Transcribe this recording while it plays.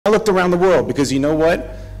I looked around the world because you know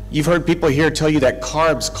what? You've heard people here tell you that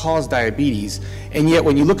carbs cause diabetes, and yet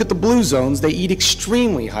when you look at the blue zones, they eat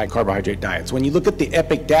extremely high carbohydrate diets. When you look at the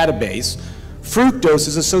EPIC database, fructose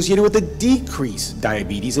is associated with a decreased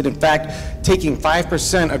diabetes, and in fact, taking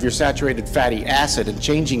 5% of your saturated fatty acid and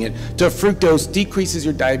changing it to fructose decreases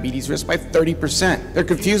your diabetes risk by 30%. They're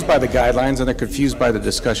confused by the guidelines, and they're confused by the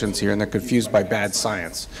discussions here, and they're confused by bad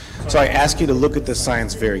science. So I ask you to look at the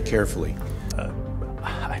science very carefully.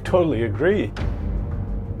 I totally agree.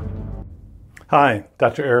 Hi,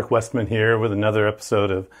 Dr. Eric Westman here with another episode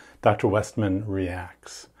of Dr. Westman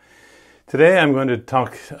Reacts. Today I'm going to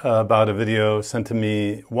talk about a video sent to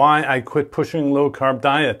me, Why I Quit Pushing Low-Carb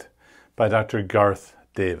Diet by Dr. Garth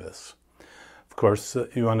Davis. Of course,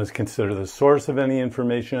 you want to consider the source of any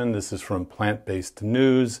information. This is from Plant-Based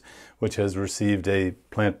News, which has received a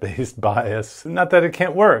plant-based bias. Not that it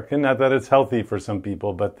can't work, and not that it's healthy for some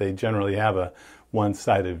people, but they generally have a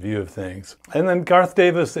one-sided view of things. And then Garth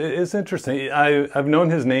Davis is interesting. I've known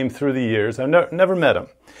his name through the years. I've never met him,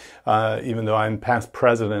 even though I'm past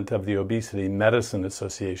president of the Obesity Medicine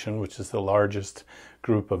Association, which is the largest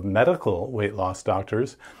group of medical weight loss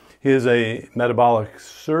doctors. He is a metabolic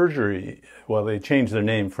surgery, well, they changed their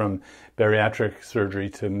name from bariatric surgery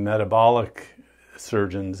to metabolic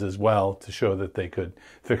surgeons as well, to show that they could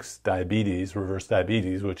fix diabetes, reverse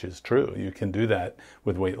diabetes, which is true. You can do that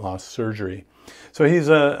with weight loss surgery. So he's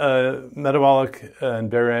a metabolic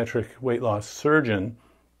and bariatric weight loss surgeon.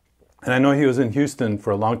 And I know he was in Houston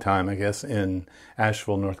for a long time, I guess in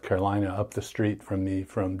Asheville, North Carolina, up the street from me,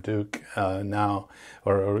 from Duke now,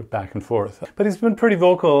 or back and forth. But he's been pretty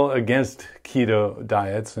vocal against keto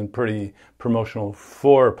diets and pretty promotional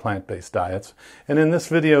for plant-based diets. And in this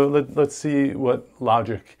video, let's see what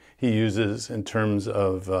logic he uses in terms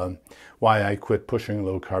of why I quit pushing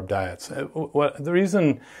low-carb diets. The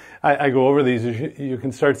reason I go over these is you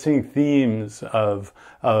can start seeing themes of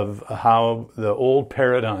how the old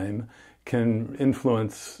paradigm can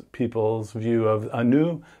influence people's view of a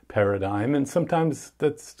new paradigm, and sometimes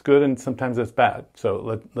that's good and sometimes that's bad.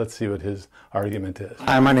 So let's see what his argument is.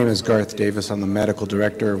 Hi, my name is Garth Davis. I'm the medical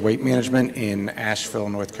director of weight management in Asheville,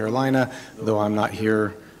 North Carolina, though I'm not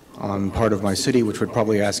here on part of my city, which would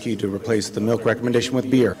probably ask you to replace the milk recommendation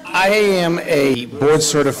with beer. I am a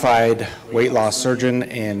board-certified weight loss surgeon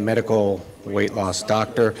and medical weight loss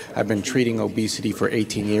doctor. I've been treating obesity for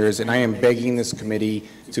 18 years, and I am begging this committee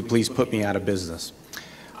to please put me out of business.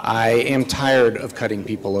 I am tired of cutting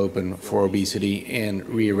people open for obesity and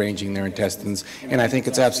rearranging their intestines, and I think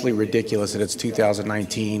it's absolutely ridiculous that it's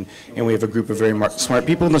 2019 and we have a group of very smart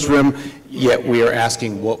people in this room, yet we are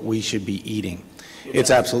asking what we should be eating. It's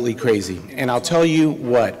absolutely crazy. And I'll tell you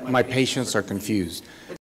what, my patients are confused.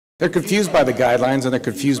 They're confused by the guidelines, and they're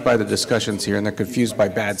confused by the discussions here, and they're confused by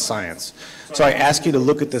bad science. So I ask you to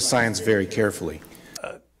look at this science very carefully.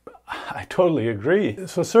 I totally agree.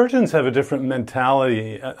 So surgeons have a different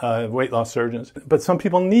mentality, weight loss surgeons, but some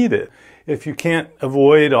people need it. If you can't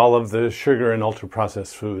avoid all of the sugar and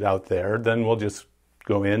ultra-processed food out there, then we'll just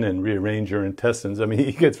go in and rearrange your intestines. I mean,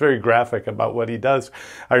 he gets very graphic about what he does.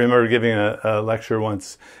 I remember giving a lecture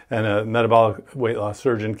once, and a metabolic weight loss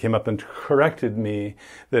surgeon came up and corrected me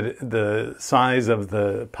that the size of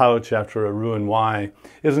the pouch after a Roux-en-Y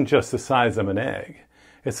isn't just the size of an egg.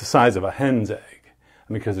 It's the size of a hen's egg,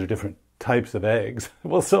 because they're different types of eggs.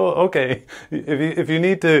 Well, so, okay, if you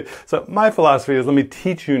need to, so my philosophy is, let me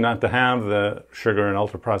teach you not to have the sugar and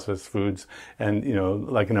ultra-processed foods, and, you know,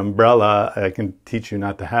 like an umbrella, I can teach you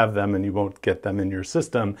not to have them and you won't get them in your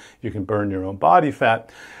system. You can burn your own body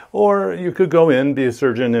fat. Or you could go in, be a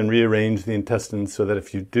surgeon, and rearrange the intestines so that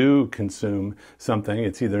if you do consume something,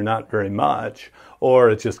 it's either not very much, or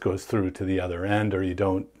it just goes through to the other end, or you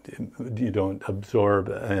don't absorb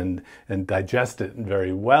and digest it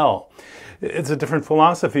very well. It's a different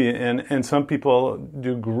philosophy, and some people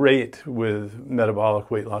do great with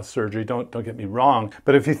metabolic weight loss surgery. Don't get me wrong,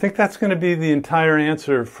 but if you think that's going to be the entire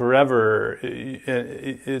answer forever,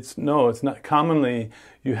 it's not. Commonly,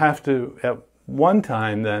 you have to, at one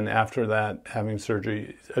time, then after that, having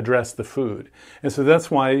surgery, address the food. And so that's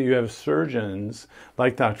why you have surgeons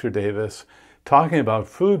like Dr. Davis talking about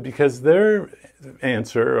food, because their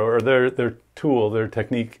answer, or their tool, their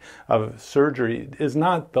technique of surgery is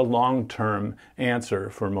not the long-term answer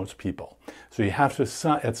for most people. So you have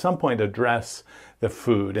to, at some point, address the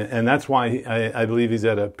food. And that's why I believe he's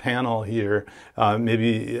at a panel here.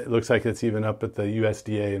 Maybe it looks like it's even up at the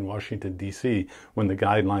USDA in Washington, D.C., when the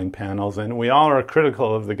guideline panels. And we all are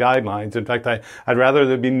critical of the guidelines. In fact, I'd rather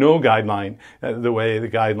there be no guideline, the way the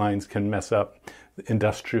guidelines can mess up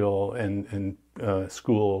industrial and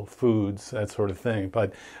school foods, that sort of thing.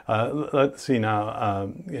 But let's see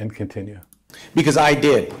now and continue. Because I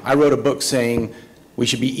did. I wrote a book saying we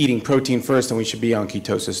should be eating protein first and we should be on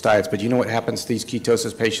ketosis diets. But you know what happens to these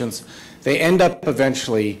ketosis patients? They end up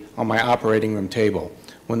eventually on my operating room table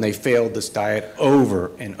when they failed this diet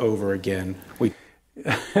over and over again.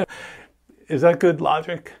 Is that good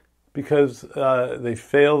logic? Because they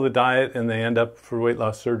fail the diet and they end up for weight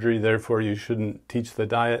loss surgery, therefore you shouldn't teach the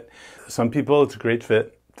diet. Some people it's a great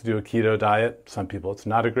fit to do a keto diet. Some people it's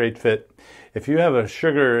not a great fit. If you have a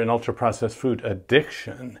sugar and ultra-processed food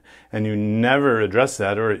addiction and you never address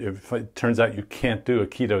that, or if it turns out you can't do a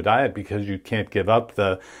keto diet because you can't give up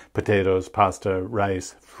the potatoes, pasta,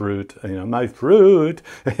 rice, fruit, my fruit,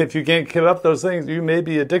 if you can't give up those things, you may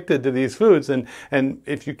be addicted to these foods. And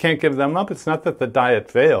if you can't give them up, it's not that the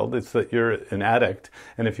diet failed, it's that you're an addict.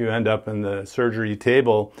 And if you end up in the surgery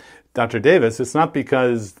table, Dr. Davis, it's not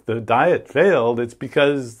because the diet failed, it's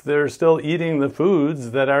because they're still eating the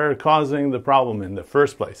foods that are causing the problem in the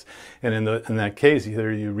first place. And in that case,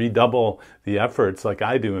 either you redouble the efforts like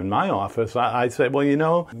I do in my office. I say, well, you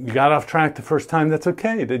got off track the first time, that's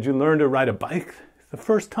okay. Did you learn to ride a bike the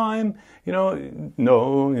first time?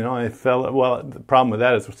 No, I fell. Well, the problem with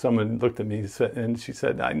that is someone looked at me and she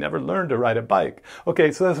said, I never learned to ride a bike.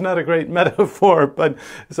 Okay, so that's not a great metaphor, but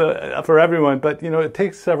for everyone. But, it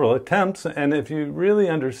takes several attempts. And if you really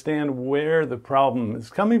understand where the problem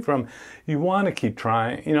is coming from, you want to keep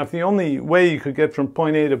trying. If the only way you could get from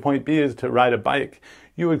point A to point B is to ride a bike,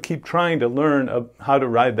 you would keep trying to learn how to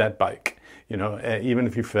ride that bike. Even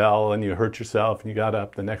if you fell and you hurt yourself and you got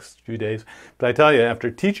up the next few days. But I tell you,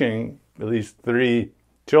 after teaching at least 3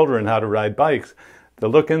 children how to ride bikes, the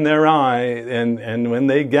look in their eye, and when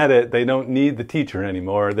they get it, they don't need the teacher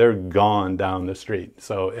anymore. They're gone down the street.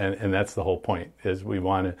 So, and that's the whole point, is we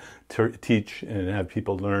want to teach and have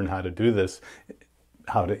people learn how to do this,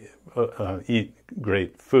 how to eat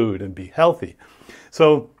great food and be healthy.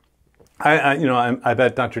 So, I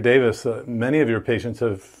bet, Dr. Davis, many of your patients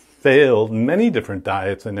have failed many different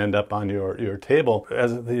diets and end up on your table.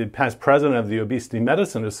 As the past president of the Obesity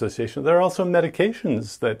Medicine Association, there are also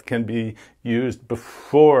medications that can be used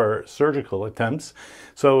before surgical attempts.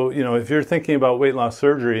 So, if you're thinking about weight loss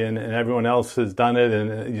surgery and everyone else has done it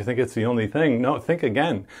and you think it's the only thing, no, think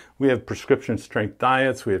again. We have prescription strength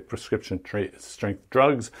diets, we have prescription strength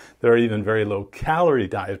drugs. There are even very low calorie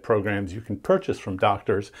diet programs you can purchase from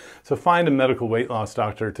doctors. So find a medical weight loss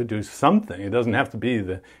doctor to do something. It doesn't have to be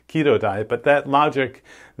the keto diet, but that logic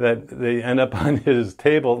that they end up on his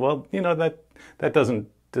table, well, that doesn't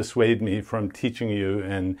dissuade me from teaching you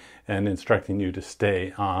and instructing you to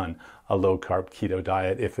stay on a low-carb keto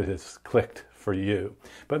diet if it has clicked for you.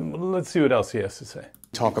 But let's see what else he has to say.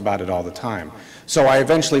 Talk about it all the time. So I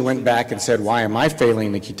eventually went back and said, why am I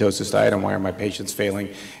failing the ketosis diet and why are my patients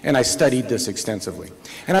failing? And I studied this extensively.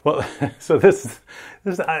 Well, so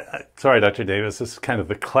sorry, Dr. Davis, this is kind of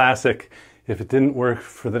the classic, if it didn't work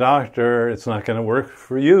for the doctor, it's not going to work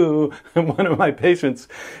for you. And one of my patients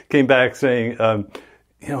came back saying,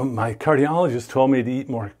 my cardiologist told me to eat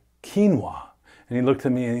more quinoa. And he looked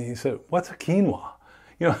at me and he said, what's a quinoa?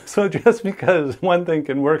 So just because one thing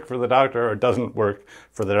can work for the doctor or doesn't work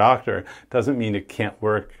for the doctor doesn't mean it can't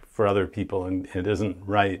work for other people and it isn't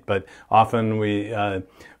right. But often we're,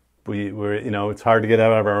 it's hard to get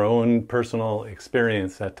out of our own personal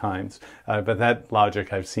experience at times. But that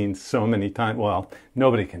logic I've seen so many times. Well,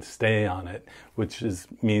 nobody can stay on it, which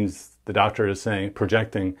means the doctor is saying,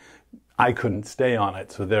 I couldn't stay on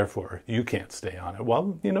it, so therefore you can't stay on it.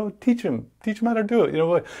 Well, teach them how to do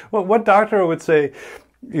it. What doctor would say,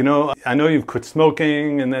 I know you've quit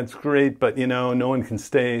smoking and that's great, but no one can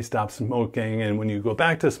stop smoking. And when you go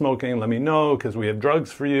back to smoking, let me know because we have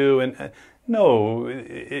drugs for you. And no,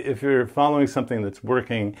 if you're following something that's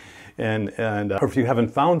working or if you haven't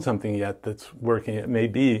found something yet that's working, it may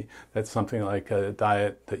be that something like a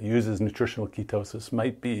diet that uses nutritional ketosis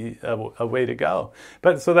might be a way to go.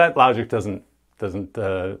 But so that logic doesn't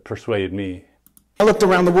persuade me. I looked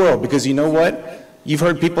around the world because you know what? You've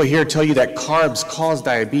heard people here tell you that carbs cause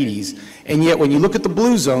diabetes, and yet when you look at the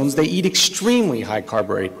blue zones, they eat extremely high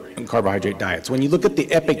carbohydrate diets. When you look at the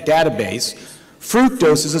EPIC database,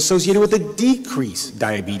 fructose is associated with a decreased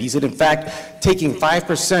diabetes, and in fact, taking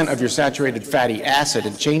 5% of your saturated fatty acid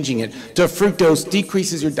and changing it to fructose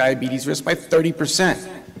decreases your diabetes risk by 30%.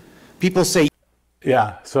 People say,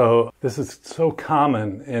 yeah, so this is so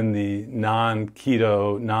common in the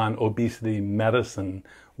non-keto, non-obesity medicine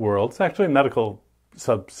world. It's actually a medical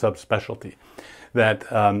subspecialty that,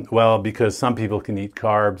 because some people can eat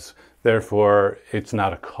carbs, therefore it's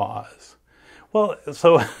not a cause. Well,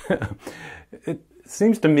 so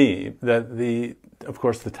seems to me that of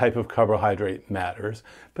course, the type of carbohydrate matters,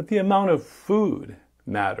 but the amount of food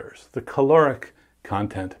matters. The caloric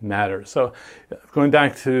content matters. So going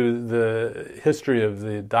back to the history of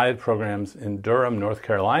the diet programs in Durham, North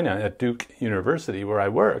Carolina, at Duke University, where I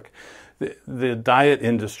work, the diet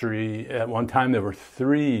industry, at one time there were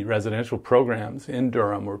 3 residential programs in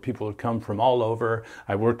Durham where people would come from all over.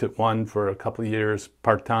 I worked at one for a couple of years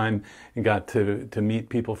part-time and got to meet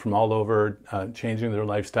people from all over, changing their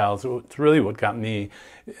lifestyles. So it's really what got me,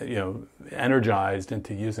 energized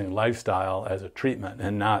into using lifestyle as a treatment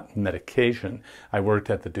and not medication. I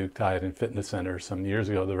worked at the Duke Diet and Fitness Center some years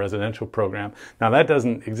ago, the residential program. Now that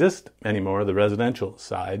doesn't exist anymore, the residential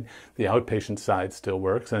side. The outpatient side still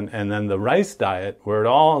works, and then the rice diet, where it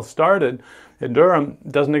all started in Durham,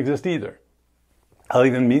 doesn't exist either. I'll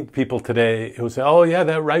even meet people today who say, oh yeah,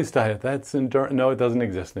 that rice diet, that's in Durham. No, it doesn't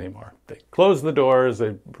exist anymore. They closed the doors,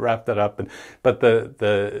 they wrapped that up, but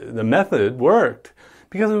the method worked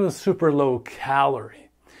because it was super low calorie.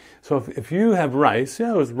 So if you have rice,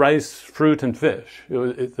 it was rice, fruit, and fish.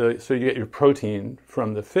 So you get your protein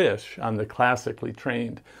from the fish on the classically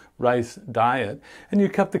trained rice diet, and you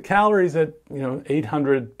cut the calories at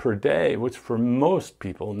 800 per day, which for most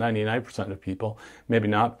people, 99% of people, maybe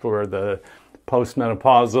not for the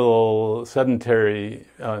postmenopausal sedentary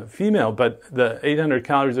female, but the 800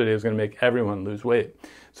 calories a day is going to make everyone lose weight.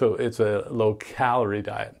 So it's a low-calorie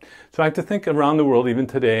diet. So I have to think around the world, even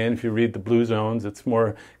today, and if you read the Blue Zones, it's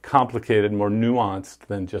more complicated, more nuanced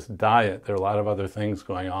than just diet. There are a lot of other things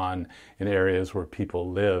going on in areas where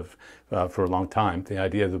people live for a long time. The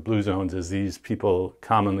idea of the Blue Zones is these people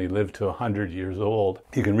commonly live to 100 years old.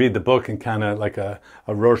 You can read the book and kind of like a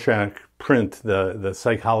Rorschach print, the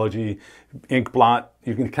psychology ink blot.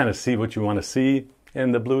 You can kind of see what you want to see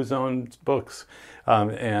in the Blue Zones books.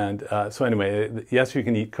 So anyway, yes, you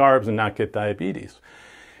can eat carbs and not get diabetes.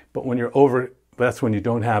 But when you're that's when you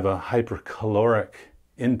don't have a hypercaloric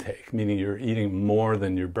intake, meaning you're eating more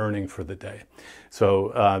than you're burning for the day.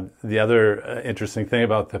 So the other interesting thing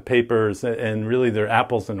about the papers, and really they're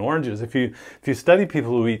apples and oranges, if you study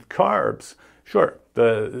people who eat carbs, sure,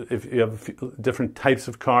 if you have different types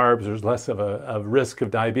of carbs, there's less of a risk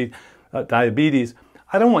of diabetes.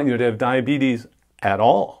 I don't want you to have diabetes at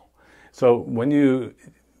all. So when you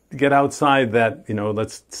get outside that,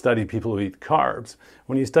 let's study people who eat carbs.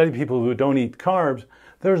 When you study people who don't eat carbs,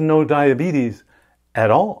 there's no diabetes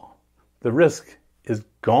at all. The risk is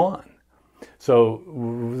gone.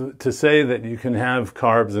 So to say that you can have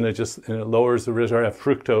carbs and it lowers the risk, or have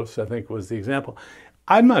fructose, I think was the example.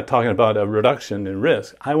 I'm not talking about a reduction in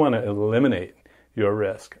risk. I want to eliminate your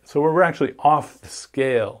risk. So we're actually off the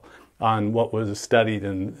scale on what was studied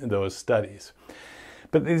in those studies.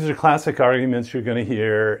 But these are classic arguments you're going to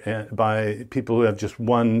hear by people who have just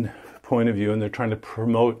one point of view and they're trying to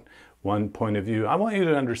promote one point of view. I want you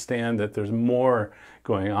to understand that there's more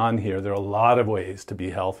going on here. There are a lot of ways to be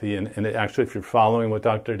healthy, and actually, if you're following what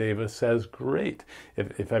Dr. Davis says, great.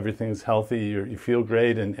 If everything's healthy, you feel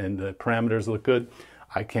great, and the parameters look good.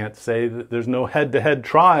 I can't say that there's no head-to-head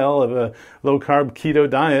trial of a low-carb keto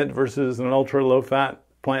diet versus an ultra-low-fat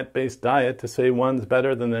plant-based diet to say one's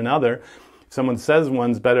better than another. If someone says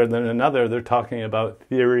one's better than another, they're talking about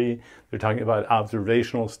theory, they're talking about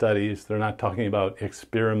observational studies, they're not talking about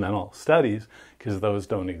experimental studies, because those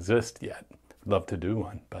don't exist yet. I'd love to do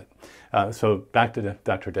one, but so back to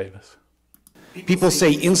Dr. Davis. People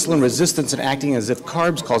say insulin resistance and acting as if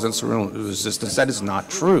carbs cause insulin resistance. That is not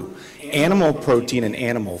true. Animal protein and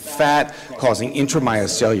animal fat causing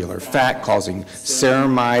intramyocellular fat, causing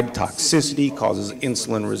ceramide toxicity, causes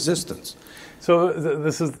insulin resistance. So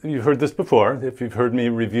you've heard this before. If you've heard me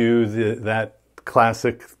review that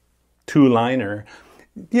classic two-liner,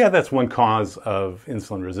 yeah, that's one cause of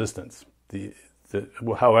insulin resistance.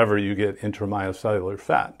 However, you get intramyocellular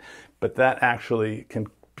fat, but that actually can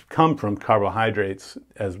come from carbohydrates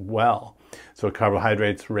as well. So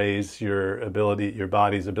carbohydrates raise your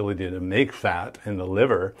body's ability to make fat in the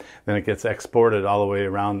liver. Then it gets exported all the way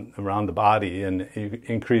around the body, and you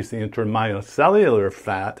increase the intramyocellular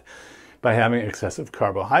fat by having excessive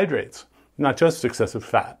carbohydrates, not just excessive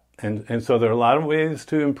fat. And so there are a lot of ways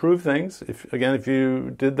to improve things. If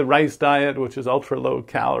you did the rice diet, which is ultra low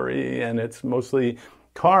calorie and it's mostly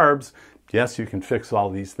carbs, yes, you can fix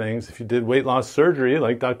all these things. If you did weight loss surgery,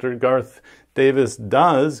 like Dr. Garth Davis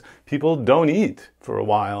does, people don't eat for a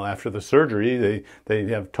while after the surgery. They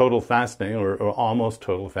have total fasting or almost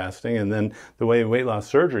total fasting. And then the way weight loss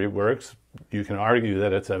surgery works, you can argue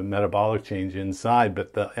that it's a metabolic change inside,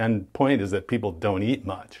 but the end point is that people don't eat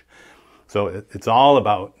much. So it's all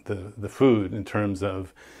about the food in terms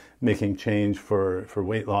of making change for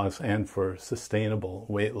weight loss and for sustainable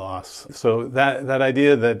weight loss. So that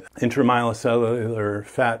idea that intramyocellular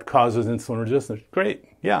fat causes insulin resistance, great,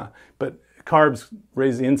 yeah, but carbs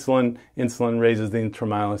raise the insulin, insulin raises the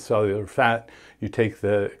intramyocellular fat. You take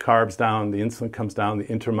the carbs down, the insulin comes down, the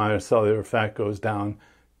intramyocellular fat goes down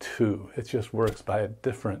too. It just works by a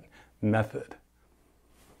different method.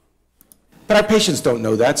 But our patients don't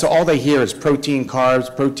know that, so all they hear is protein,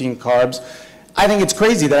 carbs, protein, carbs. I think it's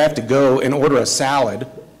crazy that I have to go and order a salad,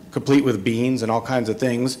 complete with beans and all kinds of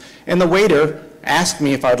things, and the waiter asked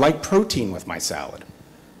me if I'd like protein with my salad.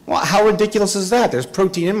 Well, how ridiculous is that? There's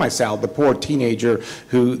protein in my salad. The poor teenager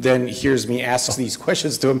who then hears me ask these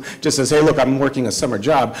questions to him just says, hey, look, I'm working a summer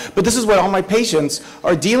job. But this is what all my patients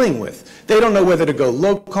are dealing with. They don't know whether to go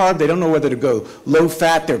low carb. They don't know whether to go low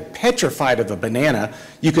fat. They're petrified of a banana.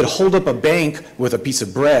 You could hold up a bank with a piece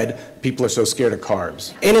of bread. People are so scared of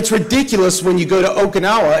carbs. And it's ridiculous when you go to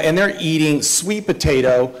Okinawa and they're eating sweet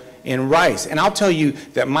potato and rice. And I'll tell you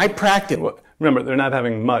that my practice... Remember, they're not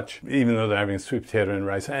having much, even though they're having sweet potato and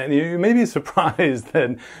rice. And you may be surprised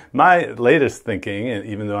that my latest thinking, and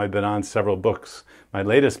even though I've been on several books, my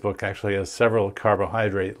latest book actually has several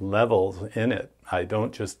carbohydrate levels in it. I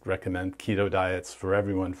don't just recommend keto diets for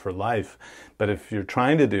everyone for life, but if you're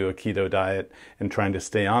trying to do a keto diet and trying to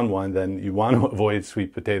stay on one, then you want to avoid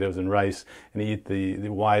sweet potatoes and rice and eat the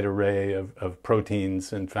wide array of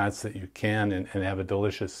proteins and fats that you can and have a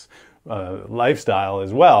delicious lifestyle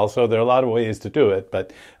as well. So there are a lot of ways to do it.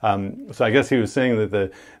 But so I guess he was saying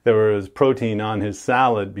that there was protein on his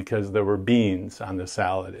salad because there were beans on the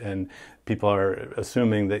salad, and people are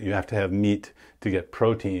assuming that you have to have meat to get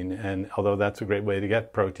protein, and although that's a great way to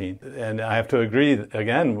get protein. And I have to agree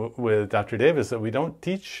again with Dr. Davis that we don't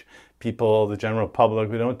teach people, the general public,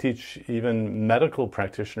 we don't teach even medical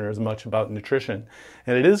practitioners much about nutrition.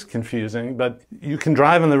 And it is confusing, but you can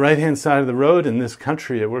drive on the right-hand side of the road in this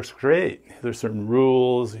country. It works great. There's certain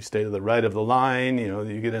rules. You stay to the right of the line. You know,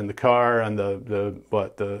 you get in the car on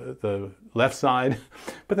the left side.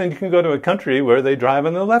 But then you can go to a country where they drive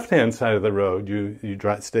on the left-hand side of the road. You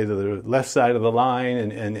stay to the left side of the line,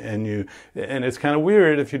 and it's kind of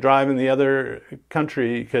weird if you drive in the other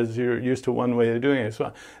country because you're used to one way of doing it.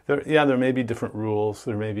 So there may be different rules.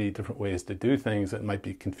 There may be different ways to do things that might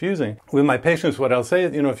be confusing. With my patients, what I'll say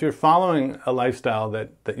is, you know, if you're following a lifestyle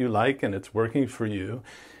that you like and it's working for you,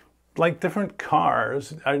 like different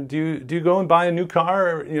cars, do you go and buy a new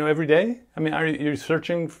car, you know, every day? I mean, are you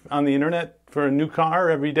searching on the internet for a new car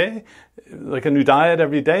every day, like a new diet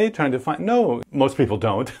every day, trying to find? No, most people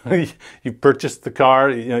don't. You purchase the car,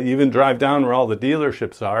 you know, you even drive down where all the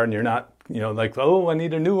dealerships are, and you're not, you know, like, oh, I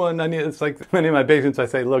need a new one. It's like many of my patients, I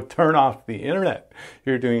say, look, turn off the internet.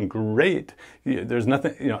 You're doing great. There's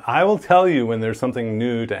nothing, you know, I will tell you when there's something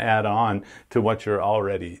new to add on to what you're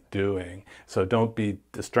already doing. So don't be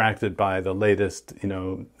distracted by the latest, you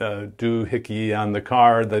know, doohickey on the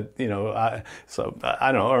car that, you know, I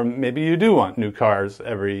don't know, or maybe you do want new cars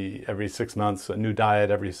every 6 months, a new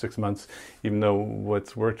diet every 6 months, even though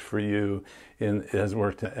what's worked for you has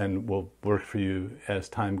worked and will work for you as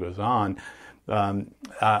time goes on.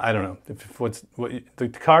 I don't know. If the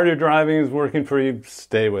car you're driving is working for you,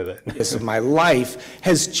 stay with it. Yes, my life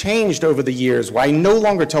has changed over the years where I no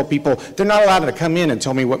longer tell people they're not allowed to come in and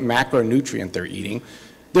tell me what macronutrient they're eating.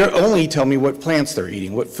 They're only tell me what plants they're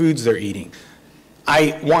eating, what foods they're eating.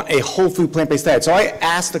 I want a whole food plant-based diet. So I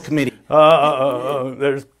asked the committee.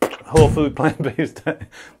 There's whole food plant-based.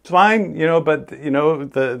 It's fine, you know, but you know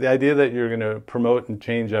the idea that you're going to promote and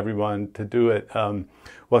change everyone to do it.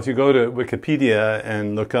 Well, if you go to Wikipedia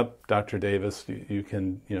and look up Dr. Davis, you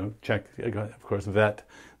can, you know, check, of course, vet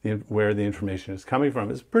where the information is coming from.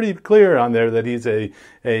 It's pretty clear on there that he's a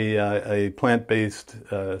plant-based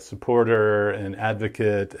supporter and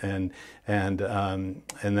advocate, and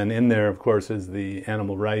then in there, of course, is the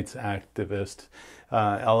animal rights activist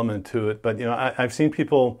element to it. But you know, I've seen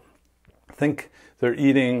people think they're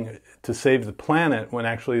eating to save the planet when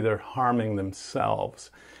actually they're harming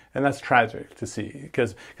themselves. And that's tragic to see,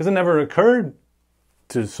 because it never occurred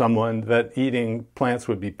to someone that eating plants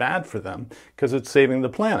would be bad for them because it's saving the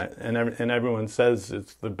planet. And everyone says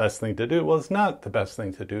it's the best thing to do. Well, it's not the best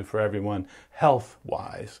thing to do for everyone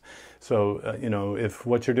health-wise. So, you know, if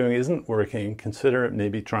what you're doing isn't working, consider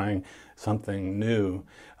maybe trying something new.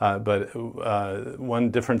 But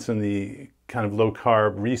one difference in the kind of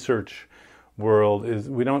low-carb research world is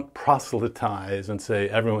we don't proselytize and say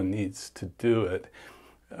everyone needs to do it.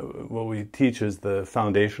 what we teach is the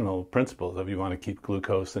foundational principles of you want to keep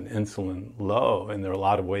glucose and insulin low, and there are a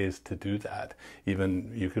lot of ways to do that.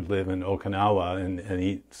 Even you could live in Okinawa and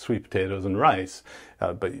eat sweet potatoes and rice,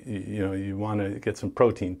 but you want to get some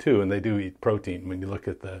protein too, and they do eat protein when you look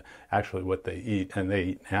at actually what they eat, and they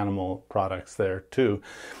eat animal products there too.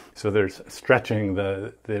 So there's stretching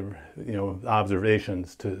the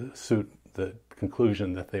observations to suit the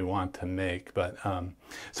conclusion that they want to make. But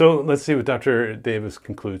so let's see what Dr. Davis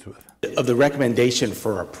concludes with. Of the recommendation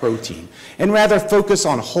for a protein, and rather focus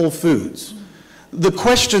on whole foods. The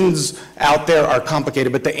questions out there are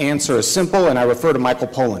complicated, but the answer is simple, and I refer to Michael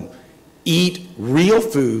Pollan. Eat real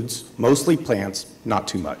foods, mostly plants, not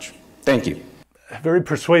too much. Thank you. A very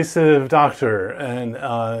persuasive doctor and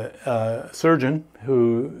surgeon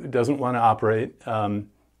who doesn't want to operate.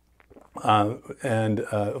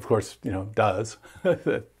 Of course, does.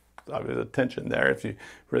 There's a tension there. If you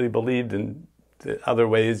really believed in the other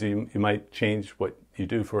ways, you might change what you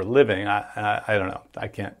do for a living. I don't know. I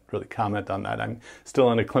can't really comment on that. I'm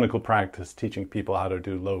still in a clinical practice teaching people how to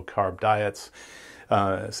do low-carb diets.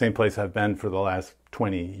 Same place I've been for the last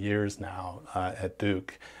 20 years now at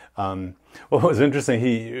Duke. What was interesting,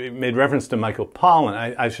 he made reference to Michael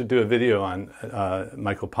Pollan. I should do a video on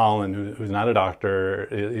Michael Pollan, who's not a doctor.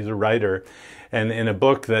 He's a writer, and in a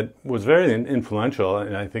book that was very influential,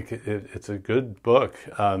 and I think it's a good book.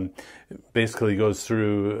 Basically goes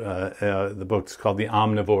through the book's called The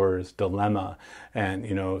Omnivore's Dilemma, and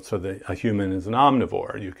so a human is an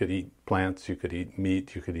omnivore. You could eat plants, you could eat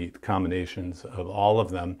meat, you could eat combinations of all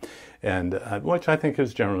of them, and which I think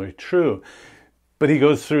is generally true. But he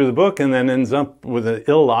goes through the book and then ends up with an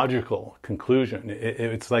illogical conclusion.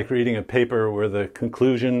 It's like reading a paper where the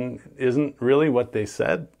conclusion isn't really what they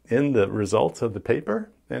said in the results of the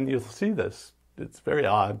paper. And you'll see this. It's very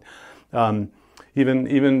odd.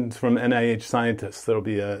 Even from NIH scientists, there'll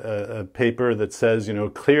be a paper that says,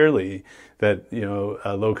 clearly that,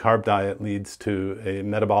 a low-carb diet leads to a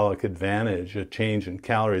metabolic advantage, a change in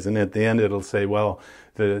calories. And at the end, it'll say, well,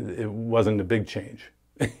 it wasn't a big change.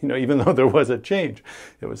 Even though there was a change,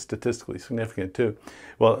 it was statistically significant too.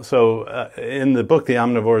 Well, so in the book, The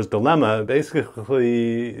Omnivore's Dilemma, basically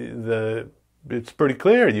it's pretty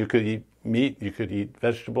clear. You could eat meat, you could eat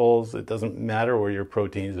vegetables. It doesn't matter where your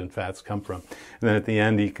proteins and fats come from. And then at the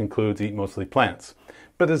end, he concludes, eat mostly plants.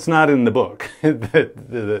 But it's not in the book.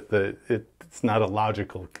 It's not a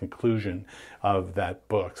logical conclusion of that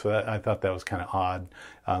book. So I thought that was kind of odd.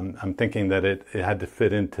 I'm thinking that it had to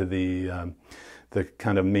fit into the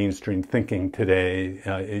kind of mainstream thinking today.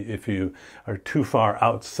 If you are too far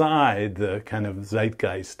outside the kind of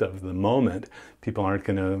zeitgeist of the moment, people aren't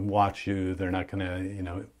going to watch you. They're not going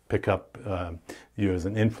to, pick up you as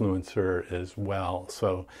an influencer as well.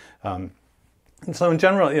 So, in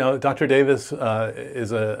general, Dr. Davis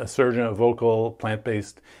is a surgeon, a vocal,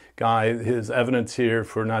 plant-based guy. His evidence here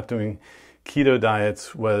for not doing keto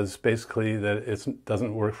diets was basically that it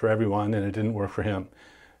doesn't work for everyone and it didn't work for him.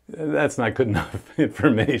 That's not good enough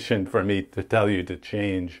information for me to tell you to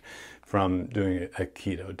change from doing a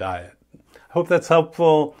keto diet. I hope that's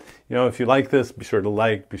helpful. If you like this, be sure to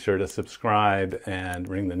like, be sure to subscribe, and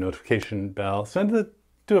ring the notification bell. Send it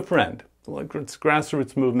to a friend. It's a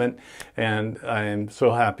grassroots movement, and I'm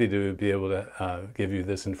so happy to be able to give you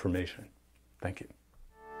this information. Thank you.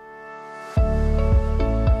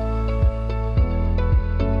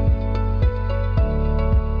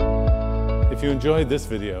 If you enjoyed this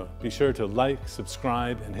video, be sure to like,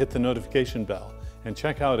 subscribe, and hit the notification bell, and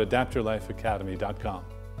check out adaptyourlifeacademy.com.